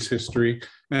the case history,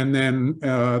 and then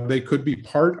they could be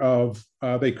part of,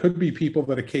 they could be people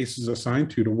that a case is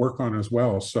assigned to work on as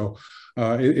well. So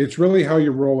it's really how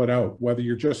you roll it out, whether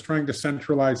you're just trying to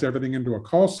centralize everything into a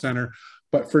call center.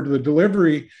 But for the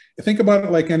delivery, think about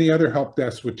it like any other help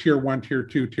desk with tier 1, tier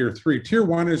 2, tier 3. Tier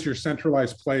 1 is your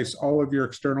centralized place. All of your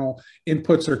external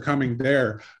inputs are coming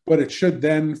there, but it should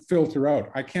then filter out.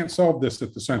 I can't solve this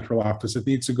at the central office. It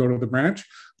needs to go to the branch,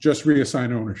 just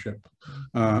reassign ownership.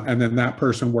 And then that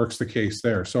person works the case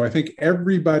there. So I think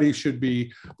everybody should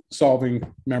be solving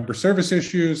member service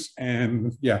issues,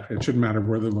 and yeah, it shouldn't matter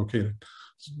where they're located.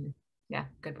 Yeah,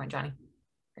 good point, Johnny.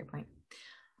 Great point.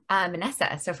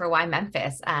 Vanessa, so for Why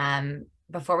Memphis,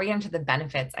 before we get into the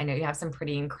benefits, I know you have some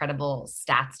pretty incredible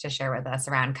stats to share with us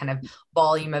around kind of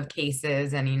volume of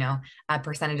cases and, a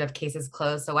percentage of cases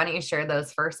closed. So why don't you share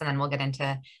those first, and then we'll get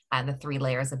into the 3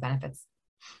 layers of benefits.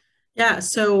 Yeah,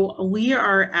 so we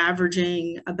are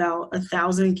averaging about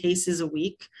 1,000 cases a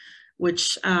week,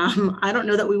 which I don't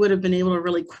know that we would have been able to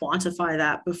really quantify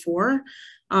that before.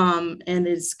 And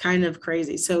it's kind of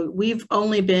crazy. So we've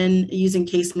only been using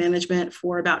case management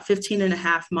for about 15 and a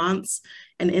half months.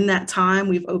 And in that time,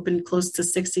 we've opened close to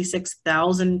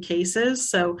 66,000 cases.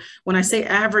 So when I say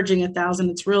averaging 1,000,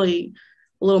 it's really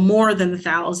a little more than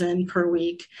 1,000 per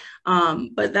week.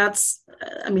 But that's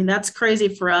crazy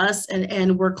for us.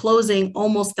 And we're closing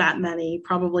almost that many,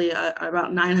 probably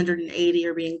about 980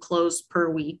 are being closed per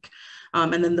week.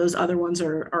 And then those other ones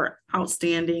are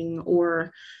outstanding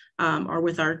or are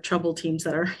with our trouble teams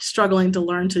that are struggling to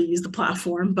learn to use the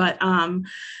platform. But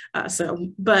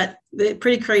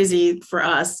pretty crazy for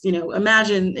us.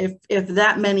 Imagine if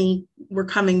that many were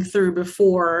coming through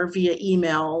before via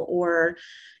email,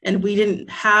 and we didn't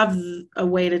have a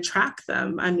way to track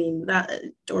them.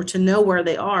 Or to know where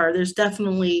they are. There's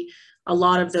definitely a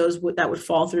lot of those that would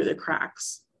fall through the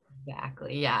cracks.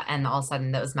 Exactly. Yeah. And all of a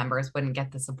sudden those members wouldn't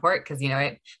get the support because,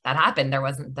 that happened. There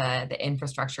wasn't the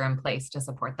infrastructure in place to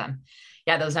support them.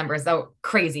 Yeah. Those numbers, though,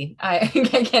 crazy. I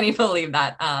can't even believe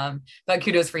that. But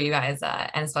kudos for you guys.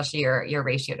 And especially your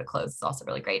ratio to close is also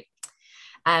really great.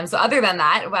 So other than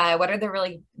that, what are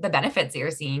the benefits that you're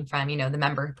seeing from, the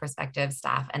member perspective,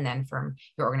 staff, and then from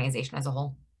your organization as a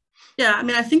whole? Yeah,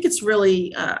 I think it's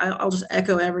really, I'll just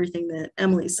echo everything that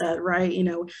Emily said, right?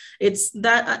 It's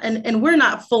that, and we're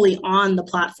not fully on the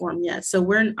platform yet. So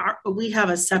we have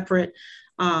a separate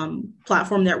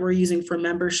platform that we're using for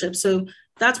membership. So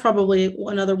that's probably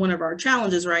another one of our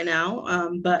challenges right now.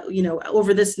 But,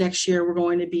 over this next year, we're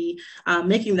going to be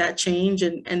making that change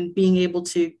and being able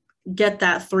to get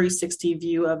that 360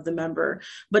 view of the member.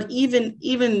 But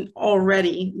even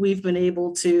already, we've been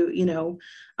able to,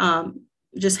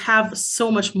 just have so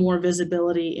much more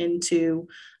visibility into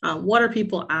what are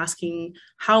people asking,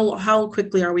 how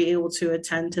quickly are we able to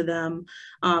attend to them,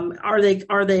 are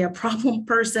they a problem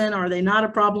person, are they not a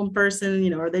problem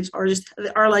person,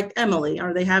 are like Emily,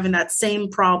 are they having that same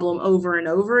problem over and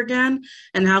over again,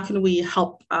 and how can we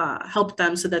help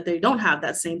them so that they don't have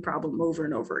that same problem over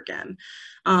and over again.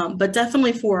 But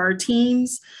definitely for our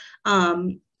teams,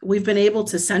 we've been able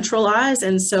to centralize.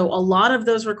 And so a lot of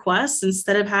those requests,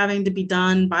 instead of having to be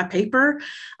done by paper,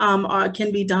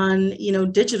 can be done,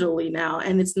 digitally now.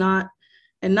 And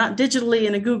not digitally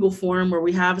in a Google form where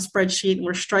we have a spreadsheet and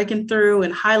we're striking through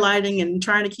and highlighting and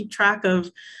trying to keep track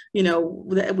of,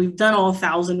 that we've done all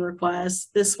 1,000 requests.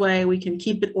 This way we can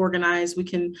keep it organized. We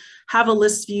can have a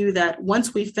list view that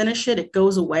once we finish it, it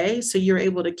goes away. So you're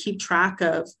able to keep track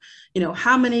of,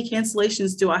 how many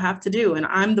cancellations do I have to do? And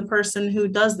I'm the person who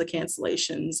does the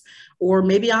cancellations, or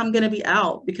maybe I'm going to be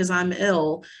out because I'm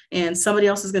ill and somebody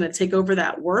else is going to take over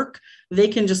that work. They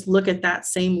can just look at that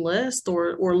same list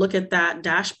or look at that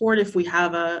dashboard if we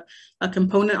have a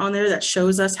component on there that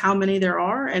shows us how many there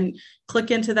are, and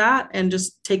click into that and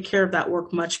just take care of that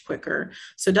work much quicker.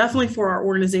 So definitely for our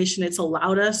organization, it's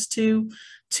allowed us to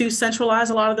centralize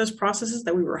a lot of those processes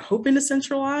that we were hoping to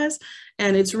centralize.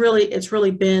 And it's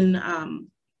really been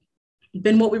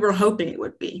what we were hoping it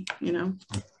would be,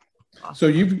 So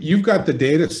you've got the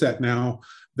data set now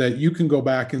that you can go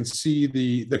back and see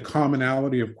the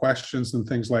commonality of questions and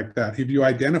things like that. Have you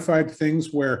identified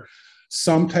things where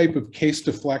some type of case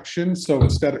deflection, so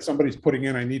instead of somebody's putting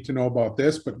in, I need to know about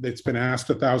this, but it's been asked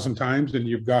 1,000 times and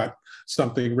you've got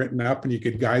something written up and you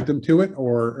could guide them to it?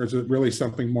 Or is it really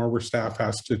something more where staff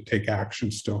has to take action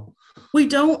still? We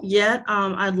don't yet.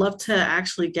 I'd love to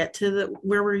actually get to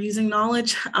where we're using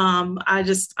knowledge. I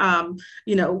just,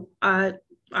 you know,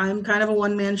 I'm kind of a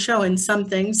one-man show in some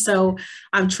things. So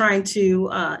I'm trying to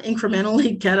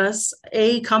incrementally get us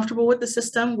comfortable with the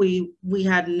system. We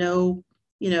had no,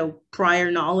 you know, prior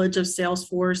knowledge of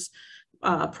Salesforce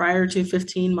prior to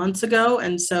 15 months ago.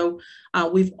 And so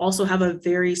we've also have a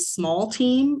very small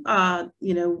team,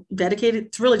 you know,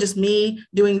 dedicated. To really just me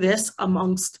doing this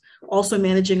amongst also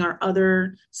managing our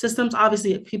other systems.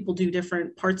 Obviously, people do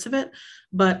different parts of it,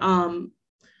 but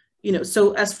you know,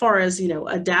 so as far as, you know,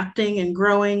 adapting and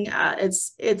growing,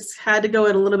 it's had to go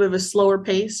at a little bit of a slower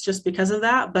pace just because of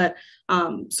that. But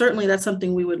certainly that's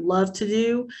something we would love to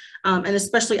do. And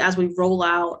especially as we roll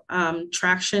out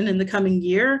traction in the coming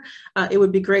year, it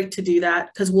would be great to do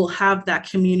that because we'll have that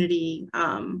community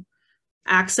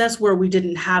access where we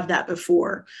didn't have that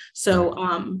before.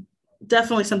 So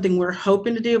definitely something we're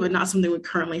hoping to do, but not something we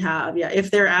currently have. Yeah,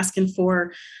 if they're asking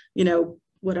for, you know,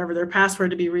 whatever their password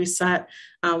to be reset,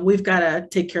 we've got to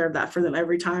take care of that for them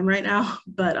every time right now.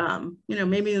 But you know,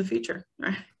 maybe in the future,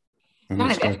 right?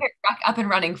 Get up and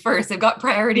running first. They've got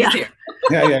priorities here.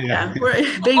 Yeah.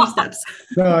 Baby steps.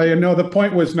 No, you know, the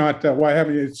point was not why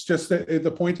haven't you? It's just that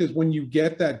the point is when you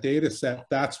get that data set,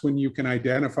 that's when you can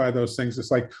identify those things.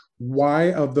 It's like,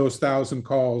 why of those 1,000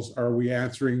 calls are we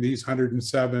answering these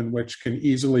 107, which can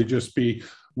easily just be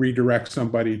redirect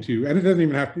somebody to, and it doesn't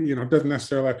even have to, you know, it doesn't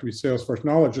necessarily have to be Salesforce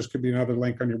knowledge, just could be another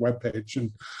link on your webpage and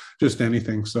just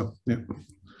anything. So yeah.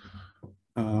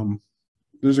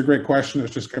 There's a great question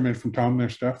that's just come in from Tom there,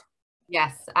 Steph.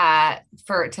 Yes,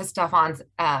 to Stefan's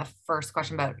first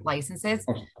question about licenses.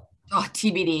 Oh,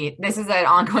 TBD. This is an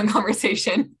ongoing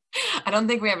conversation. I don't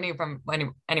think we have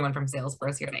anyone from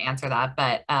Salesforce here to answer that,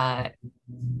 but I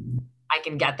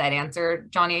can get that answer.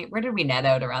 Johnny, where did we net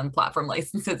out around platform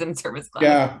licenses and Service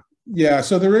Cloud? Yeah.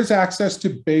 So there is access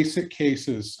to basic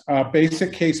cases,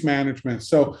 basic case management.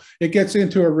 So it gets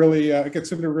into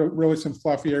really some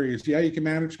fluffy areas. Yeah, you can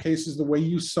manage cases the way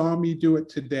you saw me do it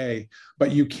today,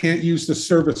 but you can't use the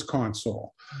Service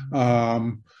Console.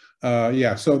 So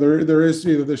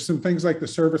there's some things like the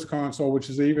Service Console, which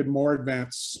is even more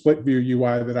advanced split view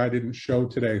UI that I didn't show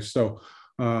today. So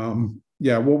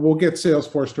we'll get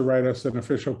Salesforce to write us an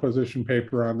official position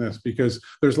paper on this because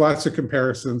there's lots of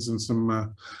comparisons and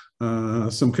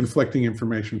some conflicting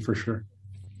information for sure.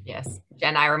 Yes,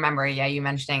 Jen, I remember, you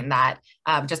mentioning that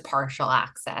just partial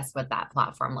access with that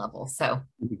platform level, so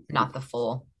not the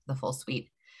full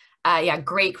suite.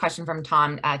 Great question from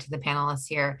Tom to the panelists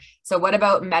here. So what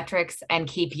about metrics and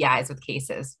KPIs with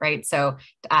cases, right? So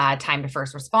time to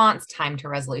first response, time to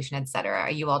resolution, et cetera.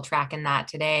 Are you all tracking that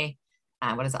today?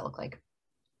 What does that look like?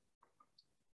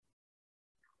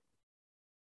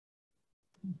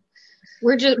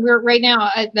 We're right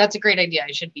now, that's a great idea.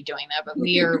 I should be doing that, but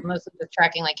we are mostly just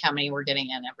tracking like how many we're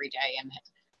getting in every day.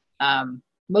 And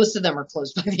most of them are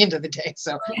closed by the end of the day.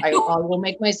 So I will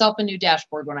make myself a new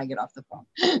dashboard when I get off the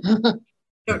phone.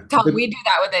 So, Tom, we do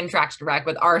that within Traction Rec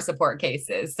with our support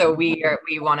cases. So we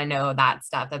want to know that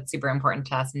stuff. That's super important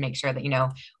to us and make sure that, you know,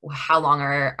 how long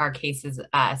are our cases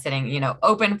sitting, you know,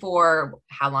 open for,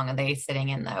 how long are they sitting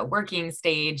in the working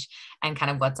stage, and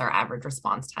kind of what's our average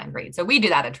response time rate. So we do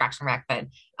that at Traction Rec, but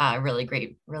really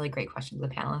great question to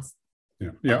the panelists.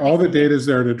 Yeah. All the data is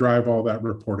there to drive all that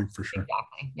reporting for sure.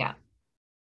 Exactly. Yeah.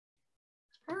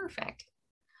 Perfect.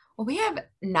 Well, we have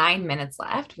 9 minutes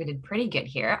left. We did pretty good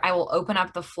here. I will open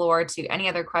up the floor to any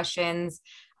other questions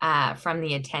from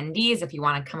the attendees. If you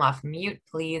want to come off mute,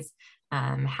 please.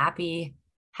 Happy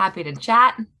to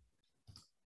chat.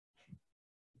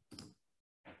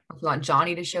 If you want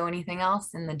Johnny to show anything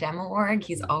else in the demo org,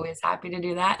 he's always happy to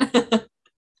do that.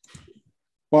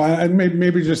 Well, and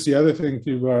maybe just the other thing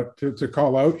to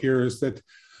call out here is that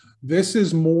this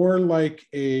is more like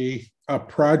a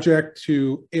project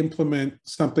to implement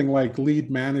something like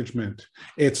lead management.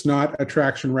 It's not a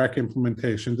Traction Rec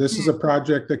implementation. This is a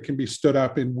project that can be stood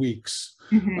up in weeks,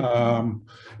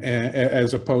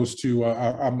 as opposed to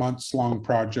a months-long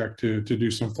project to do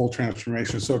some full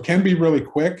transformation. So it can be really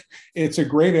quick. It's a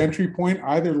great entry point.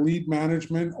 Either lead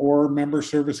management or member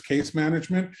service case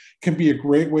management can be a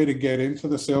great way to get into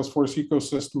the Salesforce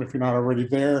ecosystem if you're not already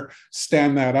there.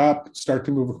 Stand that up, start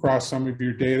to move across some of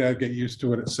your data, get used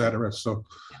to it, et cetera. So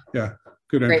yeah,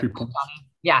 good entry point.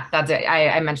 Yeah, that's it.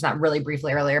 I mentioned that really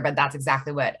briefly earlier, but that's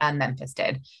exactly what Memphis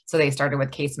did. So they started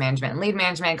with case management and lead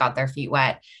management, got their feet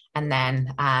wet, and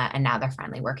then and now they're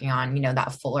finally working on, you know,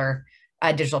 that fuller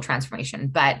digital transformation.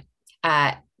 But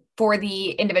for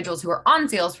the individuals who are on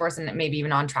Salesforce and maybe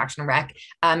even on Traction Rec,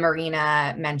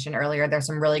 Marina mentioned earlier, there's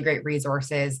some really great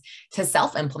resources to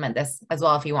self-implement this as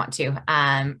well if you want to,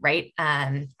 right?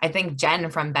 I think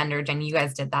Jen from Bender, Jen, you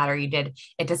guys did that, or you did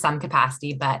it to some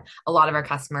capacity, but a lot of our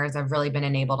customers have really been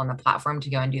enabled on the platform to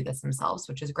go and do this themselves,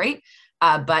 which is great.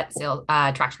 But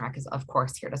Traction Rec is, of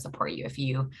course, here to support you if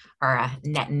you are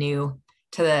net new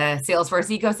to the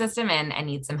Salesforce ecosystem and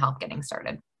need some help getting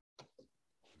started.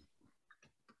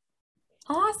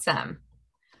 Awesome.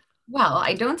 Well,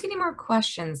 I don't see any more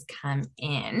questions come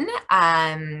in,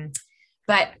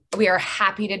 but we are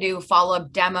happy to do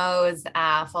follow-up demos,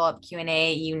 follow-up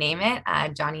Q&A, you name it.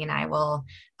 Johnny and I will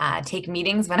take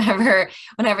meetings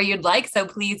whenever you'd like. So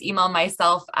please email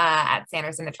myself at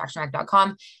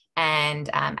sanderson@tractionrec.com. And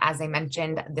as I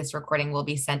mentioned, this recording will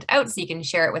be sent out so you can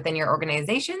share it within your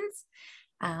organizations.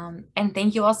 And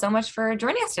thank you all so much for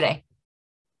joining us today.